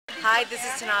Hi, this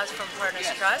is Tanaz from Partners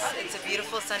Trust. It's a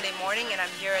beautiful Sunday morning and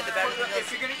I'm here at the Beverly Hills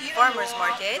Farmers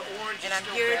Market, and I'm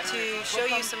here to show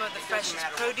you some of the freshest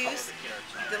produce,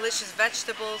 delicious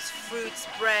vegetables, fruits,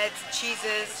 breads,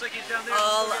 cheeses,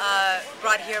 all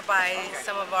brought here by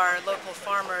some of our local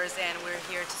farmers, and we're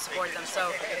here to support them. So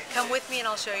come with me and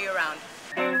I'll show you around.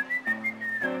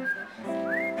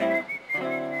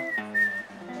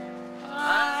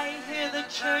 I hear the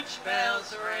church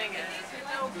bells ringing.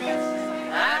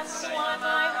 That's why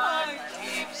my heart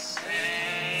keeps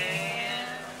singing.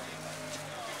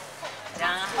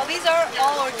 Well, these are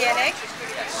all organic,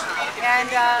 and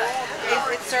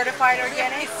it's certified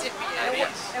organic.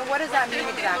 And what does that mean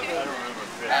exactly?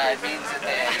 It means that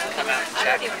they just come out and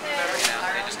check.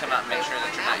 They just come out and make sure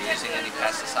that you're not using any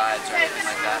pesticides or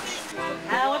anything like that.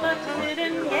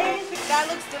 That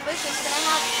looks delicious. Can I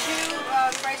have two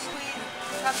fresh squeezed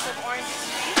cups of orange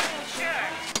juice?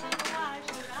 Sure.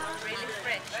 Really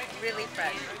fresh. Really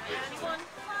fresh.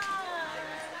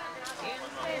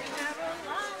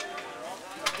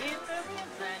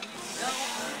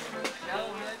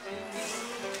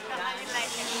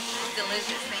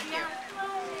 Delicious, thank you.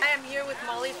 I am here with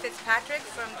Molly Fitzpatrick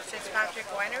from the Fitzpatrick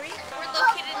Winery. We're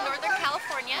located in Northern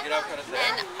California,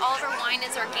 and all of our wine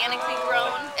is organically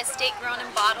grown, estate grown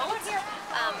and bottled.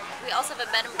 We also have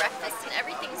a bed and breakfast, and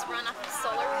everything's run off of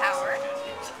solar power.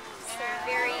 So we're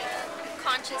very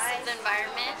conscious of the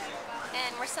environment,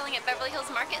 and we're selling at Beverly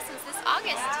Hills Market since this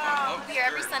August. We'll be here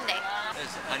every Sunday.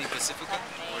 It's Honey Pacifica.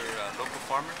 We're local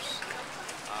farmers.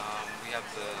 We have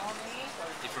the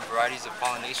different varieties of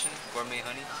pollination, gourmet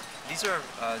honey. These are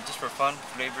just for fun,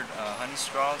 flavored honey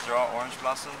straws. They're all orange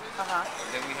blossom.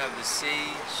 Then we have the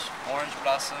sage, orange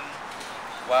blossom,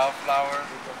 wildflower,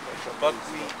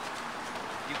 buckwheat,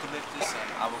 eucalyptus, and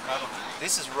avocado honey.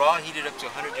 This is raw, heated up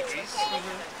to 100 degrees.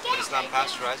 It's not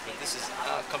pasteurized, but this is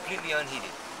completely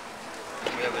unheated.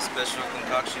 We have a special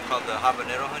concoction called the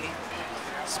habanero honey.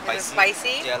 Spicy. Is it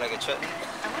spicy? Yeah, like a chutney.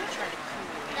 I want to try it.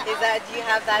 Is that, do you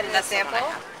have that in a sample?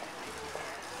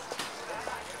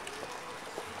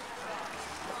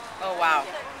 Oh wow.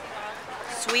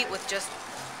 Sweet with just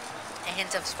a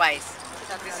hint of spice.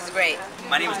 This is great.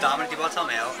 My name is Dominic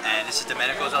DiBartolomeo, and this is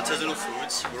Domenico's Artisanal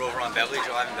Foods. We're over on Beverly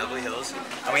Drive in Beverly Hills,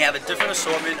 and we have a different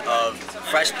assortment of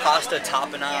fresh pasta,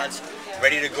 tapenades,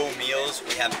 ready-to-go meals.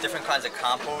 We have different kinds of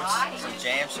compotes, some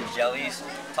jams, some jellies,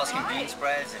 Tuscan bean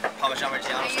spreads, and Parmesan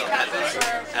Reggiano style peppers.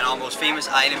 And our most famous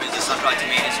item is the sun-dried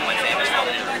tomatoes, who went famous from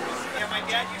Italy.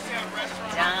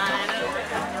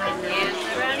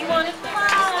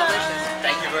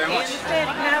 Thank you very much.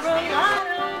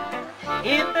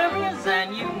 If there is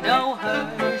and you know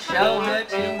her, show her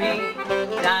to me.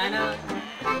 Dinah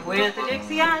with a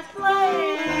Dixie eyes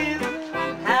blaze.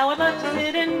 How I'd love to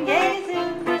sit and gaze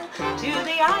into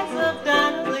the eyes of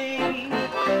Beverly.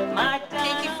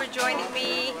 Thank you for joining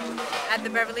me at the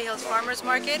Beverly Hills Farmers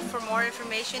Market. For more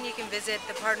information, you can visit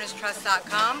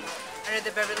thepartnerstrust.com under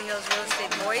the Beverly Hills Real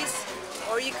Estate Voice,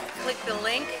 or you can click the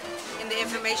link in the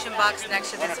information box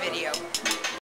next to this video.